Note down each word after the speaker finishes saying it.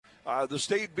the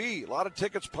State B, a lot of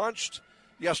tickets punched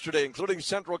yesterday, including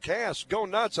Central Cass. Go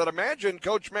nuts. I'd imagine,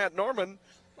 Coach Matt Norman,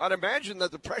 I'd imagine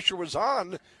that the pressure was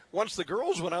on once the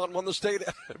girls went out and won the State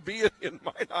B in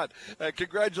Minot.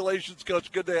 Congratulations,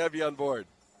 Coach. Good to have you on board.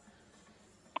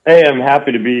 Hey, I'm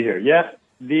happy to be here. Yeah,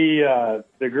 the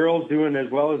girls doing as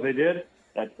well as they did,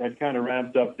 that kind of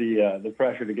ramped up the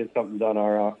pressure to get something done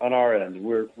on our end.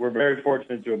 We're very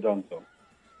fortunate to have done so.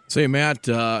 Say, Matt,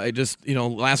 I just,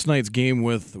 last night's game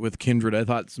with Kindred, I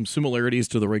thought some similarities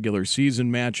to the regular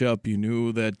season matchup. You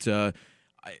knew that,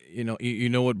 you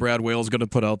know what Brad Whale's going to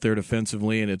put out there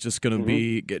defensively, and it's just going to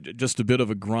be just a bit of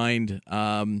a grind.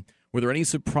 Were there any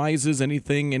surprises,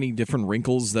 any different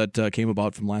wrinkles that came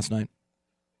about from last night?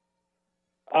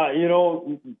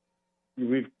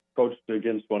 We've coached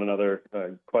against one another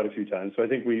quite a few times, so I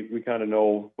think we kind of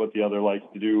know what the other likes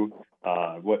to do,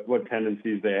 what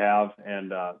tendencies they have,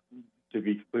 and to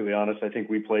be completely honest, I think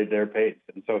we played their pace,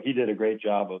 and so he did a great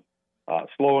job of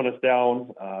slowing us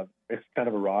down. It's kind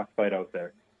of a rock fight out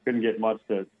there. Couldn't get much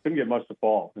to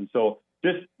fall, and so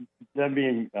just them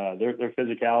being their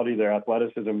physicality, their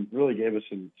athleticism really gave us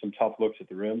some tough looks at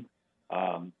the rim.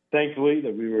 Thankful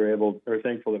that we were able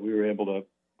to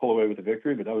pull away with a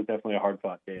victory, but that was definitely a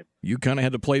hard-fought game. You kind of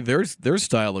had to play their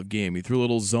style of game. You threw a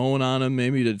little zone on them,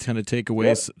 maybe to kind of take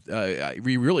away. Yep.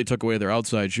 We really took away their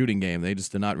outside shooting game. They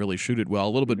just did not really shoot it well.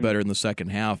 A little bit better in the second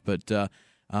half, but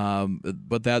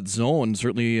that zone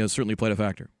certainly played a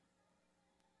factor.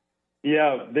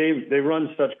 Yeah, they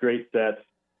run such great sets,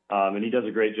 and he does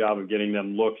a great job of getting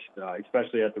them looks,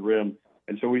 especially at the rim.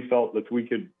 And so we felt that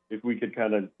if we could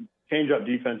kind of change up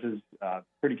defenses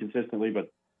pretty consistently,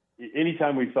 but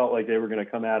anytime we felt like they were going to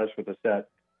come at us with a set,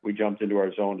 we jumped into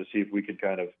our zone to see if we could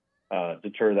kind of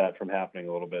deter that from happening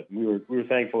a little bit. We were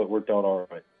thankful it worked out all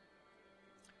right.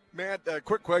 Matt, a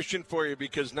quick question for you,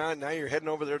 because now you're heading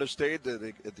over there to State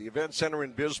at the event center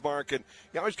in Bismarck, and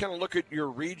you always kind of look at your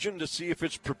region to see if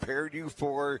it's prepared you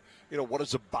for what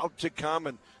is about to come.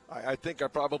 And I think I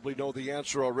probably know the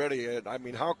answer already. I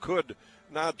mean, how could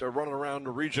not running around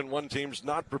the Region 1 teams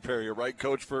not prepare you, right,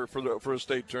 Coach, for a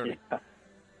state tournament?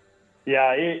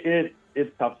 Yeah,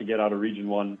 it's tough to get out of Region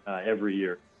 1 every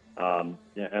year. And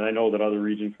I know that other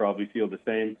regions probably feel the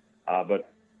same.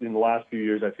 But in the last few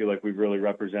years, I feel like we've really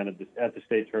represented this at the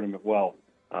state tournament well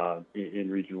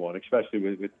in Region 1, especially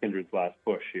with Kindred's last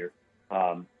push here.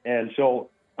 And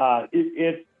so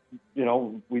we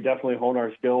definitely hone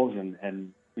our skills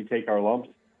and we take our lumps.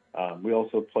 We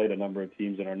also played a number of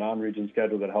teams in our non-region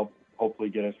schedule that helped hopefully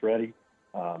get us ready,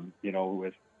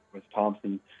 with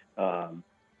Thompson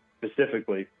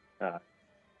specifically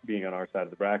being on our side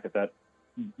of the bracket. That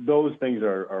those things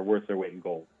are worth their weight in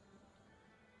gold.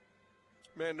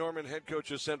 Matt Norman, head coach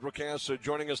of Central Cass,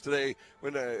 joining us today.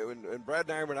 When Brad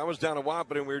and I was down in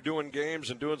Wapaton and we were doing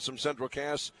games and doing some Central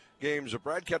Cass games,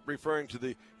 Brad kept referring to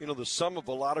the sum of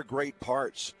a lot of great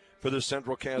parts for the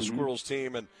Central Cass Squirrels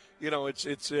team, and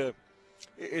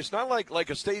it's not like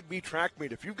a State B track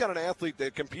meet. If you've got an athlete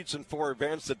that competes in 4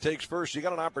 events that takes first, you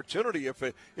got an opportunity if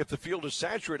the field is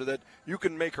saturated that you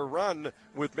can make a run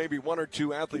with maybe 1 or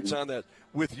 2 athletes on that.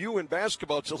 With you in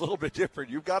basketball, it's a little bit different.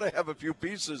 You've got to have a few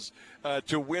pieces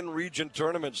to win region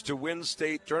tournaments, to win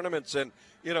state tournaments, and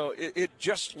it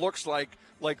just looks like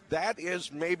that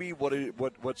is maybe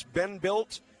what's been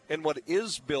built and what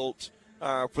is built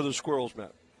for the Squirrels,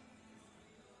 Matt.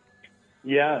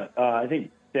 Yeah, I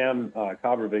think Sam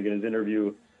Kobervig in his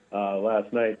interview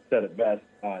last night said it best.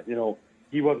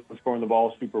 He wasn't scoring the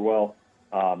ball super well,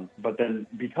 but then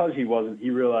because he wasn't,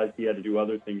 he realized he had to do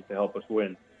other things to help us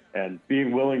win. And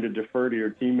being willing to defer to your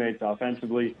teammates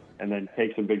offensively and then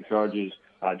take some big charges,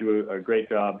 do a great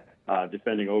job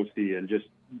defending OC and just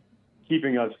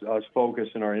keeping us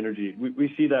focused and our energy.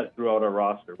 We see that throughout our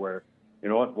roster where,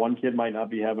 one kid might not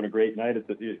be having a great night at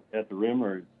the rim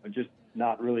or just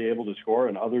not really able to score,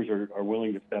 and others are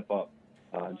willing to step up.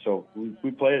 And so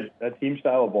we play that team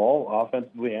style of ball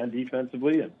offensively and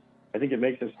defensively, and I think it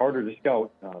makes us harder to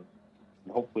scout. And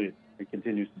hopefully it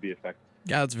continues to be effective.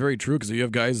 Yeah, that's very true because you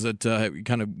have guys that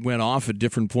kind of went off at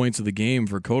different points of the game.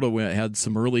 Vercoda had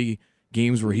some early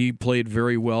games where he played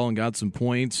very well and got some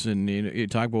points, and you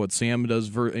talk about what Sam does,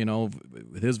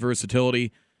 with his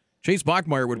versatility. Chase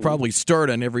Bachmeyer would probably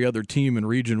start on every other team in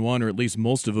Region 1, or at least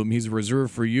most of them. He's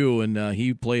reserved for you, and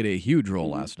he played a huge role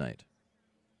last night.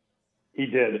 He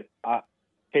did.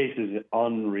 Chase is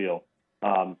unreal.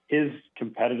 His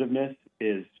competitiveness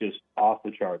is just off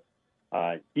the charts.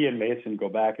 He and Mason go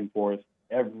back and forth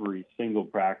every single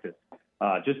practice,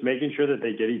 just making sure that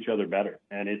they get each other better.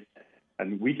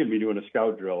 And we can be doing a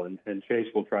scout drill, and Chase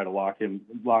will try to lock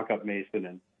up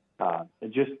Mason,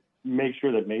 and just make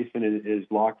sure that Mason is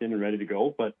locked in and ready to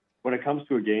go. But when it comes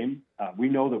to a game, we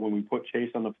know that when we put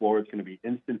Chase on the floor, it's going to be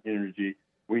instant energy.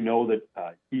 We know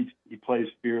that he plays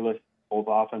fearless, both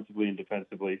offensively and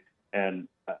defensively. And,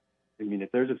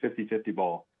 if there's a 50-50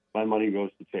 ball, my money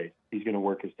goes to Chase. He's going to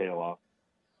work his tail off.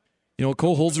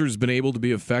 Cole Holzer's been able to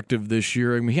be effective this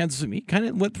year. He kind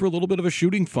of went through a little bit of a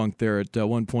shooting funk there at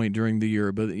one point during the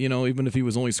year. But, even if he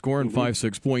was only scoring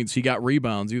 5-6 points, he got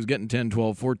rebounds. He was getting 10,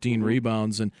 12, 14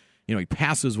 rebounds. And, he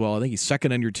passes well. I think he's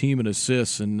second on your team in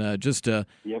assists. And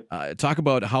talk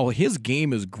about how his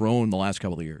game has grown the last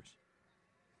couple of years.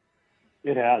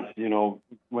 It has.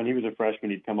 When he was a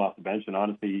freshman, he'd come off the bench, and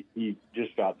honestly, he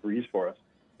just shot threes for us.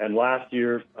 And last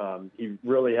year, he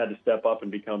really had to step up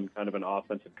and become kind of an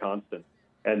offensive constant.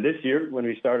 And this year, when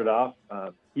we started off,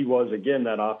 he was, again,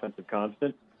 that offensive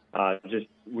constant.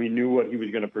 We knew what he was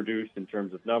going to produce in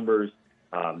terms of numbers,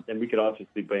 and we could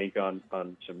obviously bank on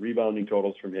some rebounding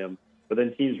totals from him. But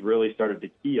then teams really started to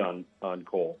key on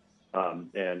Cole.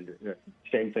 And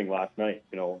same thing last night.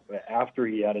 After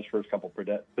he had his first couple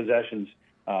possessions,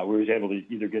 where he was able to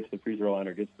either get to the free throw line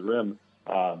or get to the rim,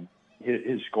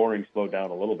 his scoring slowed down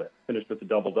a little bit. Finished with a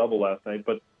double-double last night.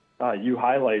 But you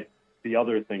highlight the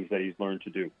other things that he's learned to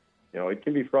do. It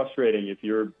can be frustrating if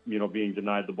you're, being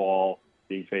denied the ball,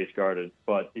 being face guarded.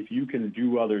 But if you can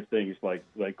do other things like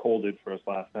Cole did for us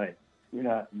last night,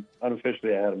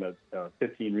 unofficially I had him at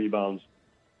 15 rebounds.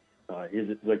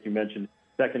 Like you mentioned,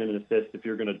 second in assists. If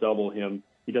you're going to double him,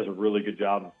 he does a really good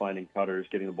job of finding cutters,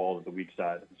 getting the ball to the weak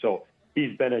side. So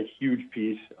he's been a huge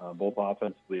piece, both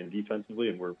offensively and defensively,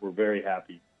 and we're very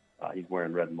happy he's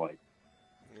wearing red and white.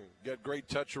 Got great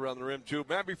touch around the rim, too.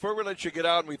 Matt, before we let you get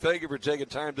out, and we thank you for taking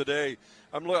time today,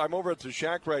 I'm over at the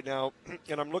Shack right now,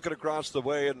 and I'm looking across the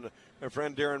way, and my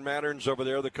friend Darren Matterns over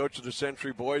there, the coach of the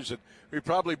Century Boys, and we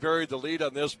probably buried the lead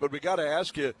on this, but we got to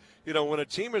ask you, when a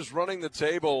team is running the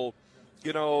table,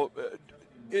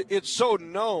 it's so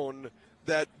known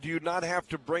that do you not have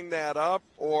to bring that up,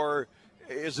 or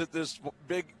is it this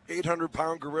big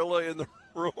 800-pound gorilla in the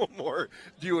room, or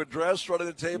do you address running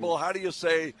the table? How do you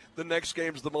say the next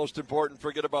game's the most important,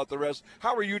 forget about the rest?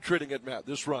 How are you treating it, Matt,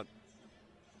 this run?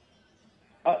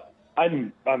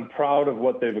 I'm proud of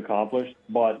what they've accomplished,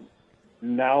 but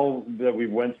now that we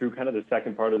went through kind of the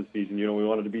second part of the season, we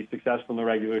wanted to be successful in the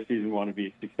regular season, we wanted to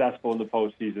be successful in the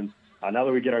postseason. Now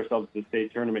that we get ourselves to the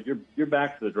state tournament, you're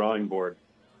back to the drawing board,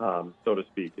 so to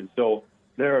speak. And so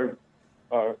there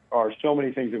are so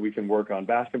many things that we can work on.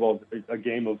 Basketball is a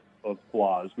game of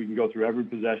flaws. We can go through every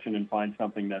possession and find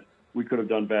something that we could have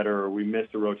done better, or we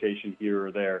missed a rotation here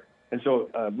or there. And so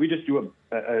we just do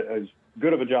as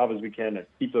good of a job as we can to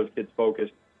keep those kids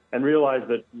focused and realize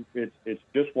that it's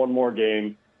just one more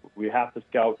game. We have to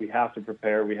scout. We have to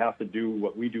prepare. We have to do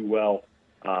what we do well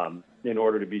in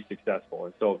order to be successful.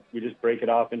 And so we just break it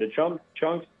off into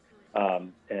chunks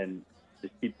and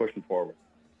just keep pushing forward.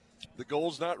 The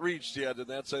goal's not reached yet, and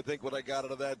that's, I think, what I got out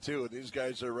of that, too. And these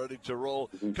guys are ready to roll.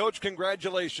 Mm-hmm. Coach,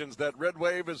 congratulations. That red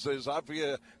wave is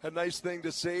obviously a nice thing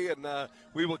to see, and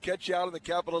we will catch you out in the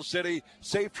capital city.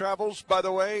 Safe travels, by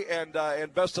the way, and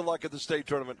best of luck at the state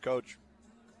tournament, Coach.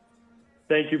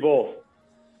 Thank you both.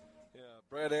 Yeah,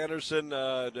 Brad Anderson,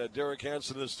 Derek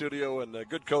Hansen in the studio, and a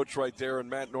good coach right there, and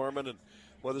Matt Norman, and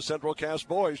the Central Cass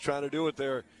boys trying to do what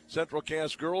their Central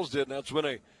Cass girls did, and that's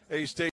win a state